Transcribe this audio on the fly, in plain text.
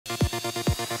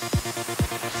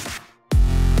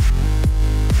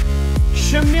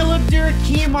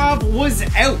Chimaev was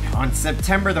out on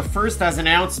September the 1st as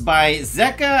announced by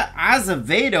Zeca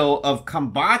Azevedo of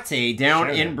Combate down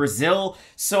in Brazil.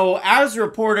 So as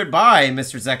reported by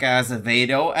Mr. Zeca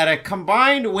Azevedo, at a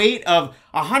combined weight of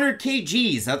 100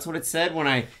 kgs, that's what it said when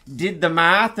I did the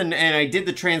math and I did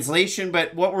the translation,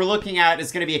 but what we're looking at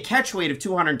is going to be a catch weight of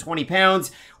 220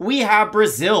 pounds. We have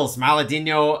Brazil's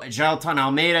Malhadinho Jailton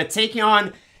Almeida taking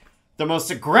on the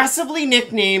most aggressively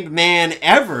nicknamed man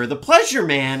ever, the Pleasure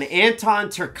Man, Anton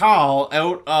Turkalj,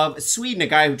 out of Sweden, a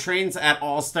guy who trains at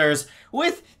All Stars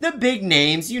with the big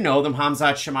names. You know them,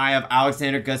 Khamzat Chimaev,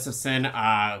 Alexander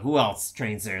Gustafsson, who else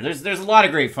trains there? There's a lot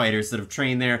of great fighters that have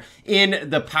trained there in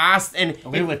the past. And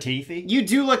Latifi. You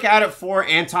do look at it for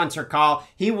Anton Turkalj.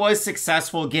 He was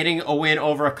successful getting a win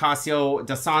over Ocasio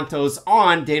dos Santos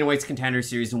on Dana White's Contender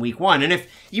Series in week 1. And if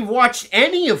you've watched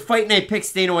any of Fight Night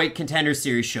Pick's Dana White Contender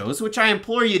Series shows, which I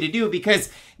implore you to do, because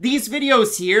these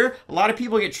videos here, a lot of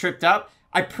people get tripped up.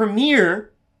 I premiere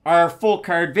our full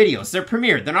card videos. They're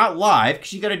premiered. They're not live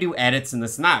because you got to do edits and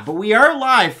this and that. But we are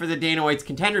live for the Dana White's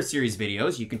Contender Series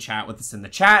videos. You can chat with us in the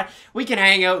chat. We can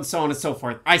hang out and so on and so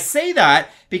forth. I say that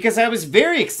because I was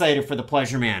very excited for the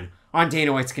Pleasure Man on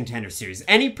Dana White's Contender Series.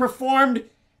 And he performed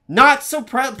not so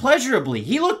pleasurably.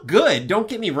 He looked good, don't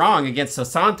get me wrong, against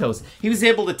Dos Santos. He was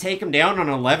able to take him down on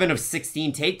 11 of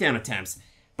 16 takedown attempts.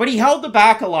 But he held the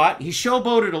back a lot, he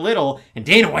showboated a little, and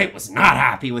Dana White was not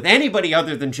happy with anybody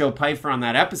other than Joe Pyfer on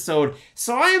that episode.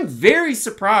 So I am very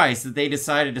surprised that they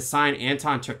decided to sign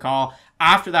Anton Turkalj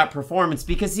after that performance,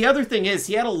 because the other thing is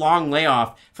he had a long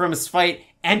layoff from his fight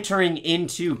entering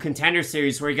into Contender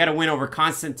Series where he got a win over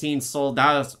Konstantin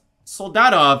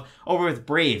Soldatov over with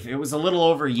Brave. It was a little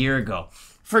over a year ago.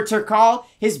 For Turkalj,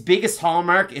 his biggest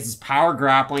hallmark is his power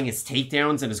grappling, his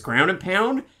takedowns, and his ground and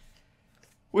pound.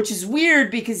 Which is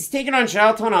weird because he's taking on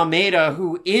Jailton Almeida,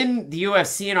 who in the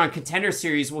UFC and on Contender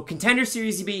Series, well, Contender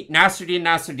Series he beat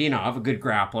Nasruddinov, a good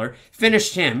grappler,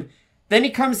 finished him. Then he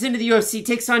comes into the UFC,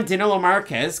 takes on Danilo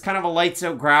Marques, kind of a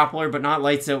lights-out grappler, but not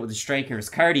lights-out with his striking or his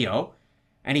cardio.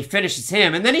 And he finishes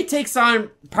him. And then he takes on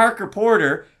Parker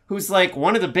Porter, who's like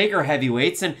one of the bigger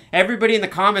heavyweights. And everybody in the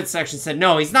comments section said,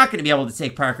 no, he's not going to be able to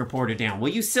take Parker Porter down.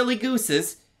 Well, you silly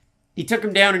gooses. He took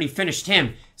him down and he finished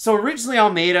him. So originally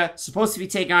Almeida, supposed to be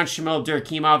taking on Chimaev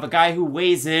Chimaev, a guy who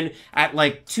weighs in at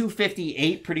like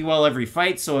 258 pretty well every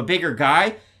fight, so a bigger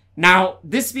guy. Now,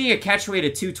 this being a catch weight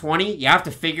of 220, you have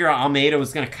to figure out Almeida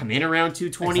was going to come in around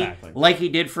 220, like he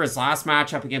did for his last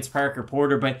matchup against Parker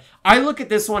Porter. But I look at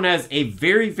this one as a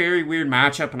very, very weird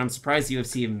matchup, and I'm surprised the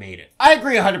UFC even made it. I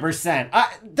agree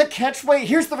 100%. The catch weight,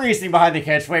 here's the reasoning behind the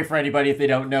catch weight for anybody if they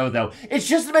don't know, though. It's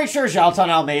just to make sure Jailton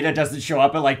Almeida doesn't show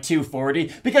up at like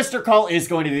 240, because Turkalj is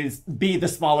going to be the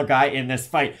smaller guy in this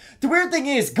fight. The weird thing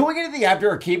is, going into the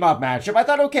Abdur Hakeemov matchup, I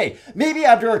thought, okay, maybe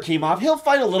Abdur Hakeemov, he'll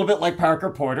fight a little bit like Parker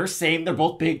Porter. Same, they're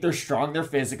both big, they're strong, they're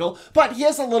physical, but he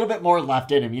has a little bit more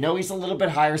left in him. You know, he's a little bit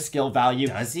higher skill value.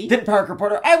 Does he? Than Parker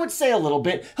Porter. I would say a little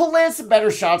bit. He'll land some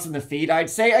better shots in the feet, I'd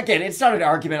say. Again, it's not an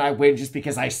argument I win just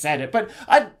because I said it, but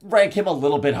I'd rank him a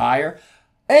little bit higher.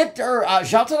 And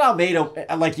Jailton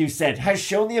Almeida, like you said, has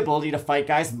shown the ability to fight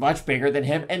guys much bigger than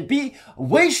him and be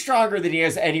way stronger than he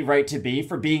has any right to be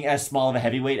for being as small of a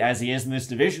heavyweight as he is in this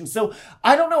division. So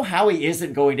I don't know how he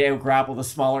isn't going to out-grapple the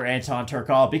smaller Anton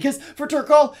Turkalj, because for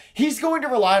Turkalj, he's going to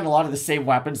rely on a lot of the same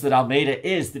weapons that Almeida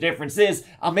is. The difference is,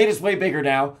 Almeida's way bigger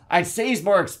now. I'd say he's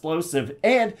more explosive,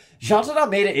 and Jailton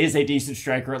Almeida is a decent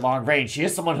striker at long range. He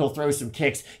is someone who'll throw some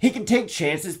kicks. He can take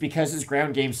chances because his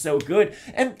ground game's so good,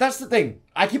 and that's the thing.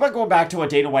 I keep on going back to what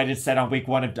Dana White had said on week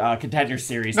 1 of Contender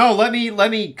Series. No, let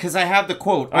me, because I have the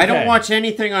quote. Okay. I don't watch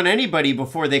anything on anybody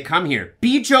before they come here.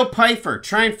 Be Joe Pyfer.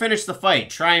 Try and finish the fight.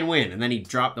 Try and win. And then he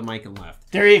dropped the mic and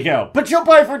left. There you go. But Joe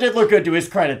Pyfer did look good to his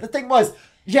credit. The thing was,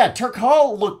 yeah,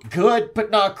 Turkalj looked good,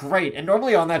 but not great. And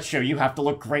normally on that show, you have to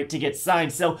look great to get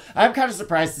signed. So I'm kind of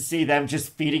surprised to see them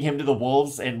just feeding him to the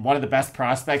wolves and one of the best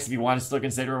prospects, if you want to still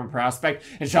consider him a prospect,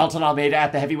 and Jailton Almeida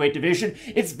at the heavyweight division.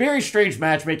 It's very strange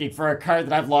matchmaking for a card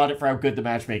that I've lauded for how good the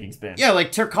matchmaking's been. Yeah,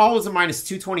 like Turkalj was a minus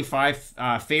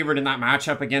 225 favorite in that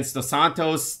matchup against Dos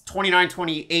Santos.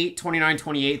 29-28,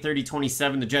 29-28,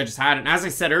 30-27. The judges had it. And as I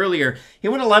said earlier, he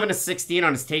went 11 to 16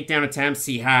 on his takedown attempts.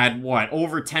 He had, what,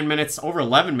 over 10 minutes, over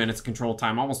 11 minutes control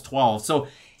time, almost 12. So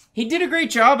he did a great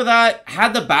job of that.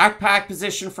 Had the backpack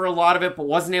position for a lot of it, but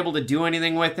wasn't able to do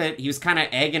anything with it. He was kind of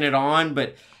egging it on.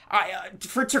 But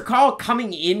for Turkalj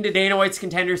coming into Dana White's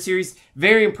Contender Series,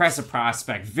 very impressive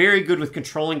prospect. Very good with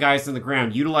controlling guys on the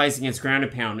ground, utilizing his ground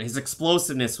and pound, his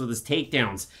explosiveness with his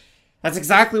takedowns. That's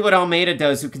exactly what Almeida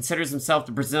does, who considers himself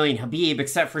the Brazilian Khabib,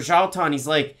 except for Jailton, he's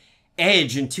like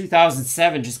Edge in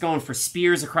 2007, just going for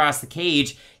spears across the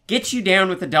cage, gets you down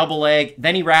with a double leg,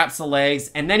 then he wraps the legs,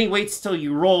 and then he waits till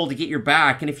you roll to get your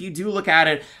back. And if you do look at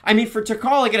it, I mean, for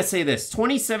Turkalj, I gotta say this,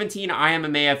 2017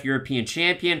 IMMAF European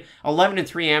champion,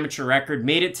 11-3 amateur record,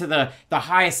 made it to the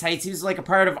highest heights. He was like a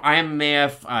part of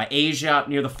IMMAF Asia, up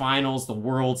near the finals, the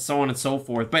world, so on and so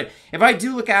forth. But if I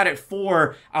do look at it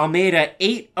for Almeida,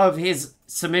 8 of his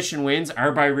submission wins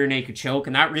are by rear naked choke,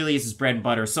 and that really is his bread and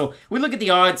butter. So we look at the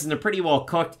odds, and they're pretty well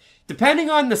cooked. Depending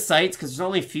on the sites, because there's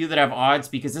only a few that have odds,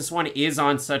 because this one is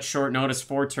on such short notice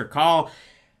for Turkalj.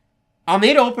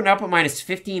 Almeida opened up a minus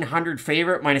 1,500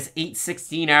 favorite, minus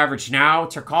 816 average now.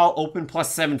 Turkalj open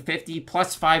plus 750,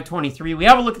 plus 523. We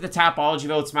have a look at the Tapology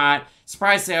votes, Matt.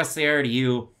 Surprised to us they are to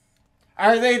you.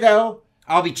 Are they, though?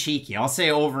 I'll be cheeky. I'll say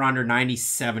over under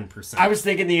 97%. I was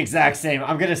thinking the exact same.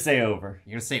 I'm going to say over.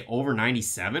 You're going to say over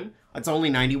 97? That's only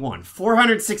 91.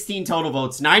 416 total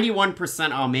votes.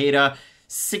 91% Almeida.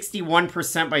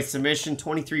 61% by submission.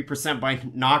 23% by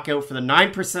knockout. For the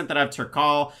 9% that have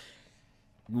Turkalj,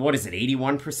 what is it?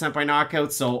 81% by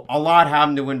knockout. So a lot have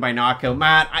him to win by knockout.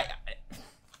 Matt,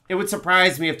 it would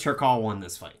surprise me if Turkalj won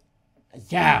this fight.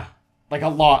 Yeah. Like a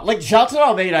lot. Like Jailton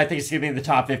Almeida, I think is going to be in the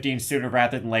top 15 sooner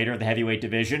rather than later in the heavyweight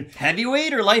division.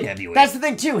 Heavyweight or light heavyweight? That's the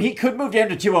thing too. He could move down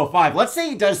to 205. Let's say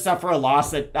he does suffer a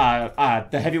loss at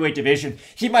the heavyweight division.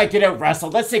 He might get out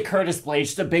wrestled. Let's say Curtis Blades,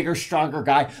 just a bigger, stronger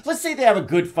guy. Let's say they have a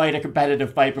good fight, a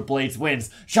competitive fight, but Blades wins.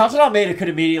 Jailton Almeida could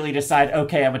immediately decide,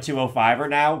 okay, I'm a 205er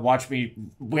now. Watch me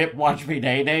whip, watch me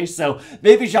nay. So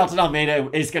maybe Jailton Almeida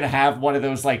is going to have one of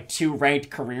those like 2 ranked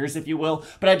careers, if you will.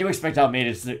 But I do expect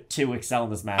Almeida to excel in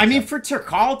this match. I mean, for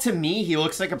Turkalj, to me, he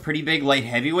looks like a pretty big light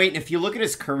heavyweight. And if you look at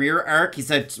his career arc, he's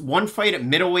had one fight at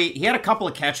middleweight. He had a couple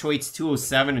of catchweights,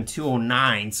 207 and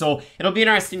 209. So it'll be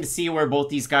interesting to see where both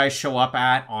these guys show up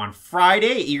at on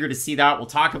Friday. Eager to see that. We'll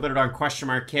talk about it on Question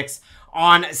Mark Kicks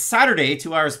on Saturday,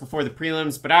 2 hours before the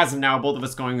prelims. But as of now, both of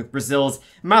us going with Brazil's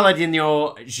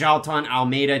Malhadinho, Jailton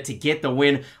Almeida to get the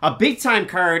win. A big-time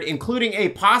card, including a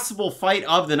possible fight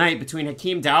of the night between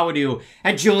Hakeem Dowodu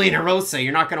and Julian Erosa.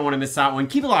 You're not going to want to miss that one.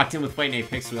 Keep it locked in with Fight Night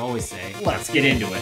Picks, we always say. Let's get into it.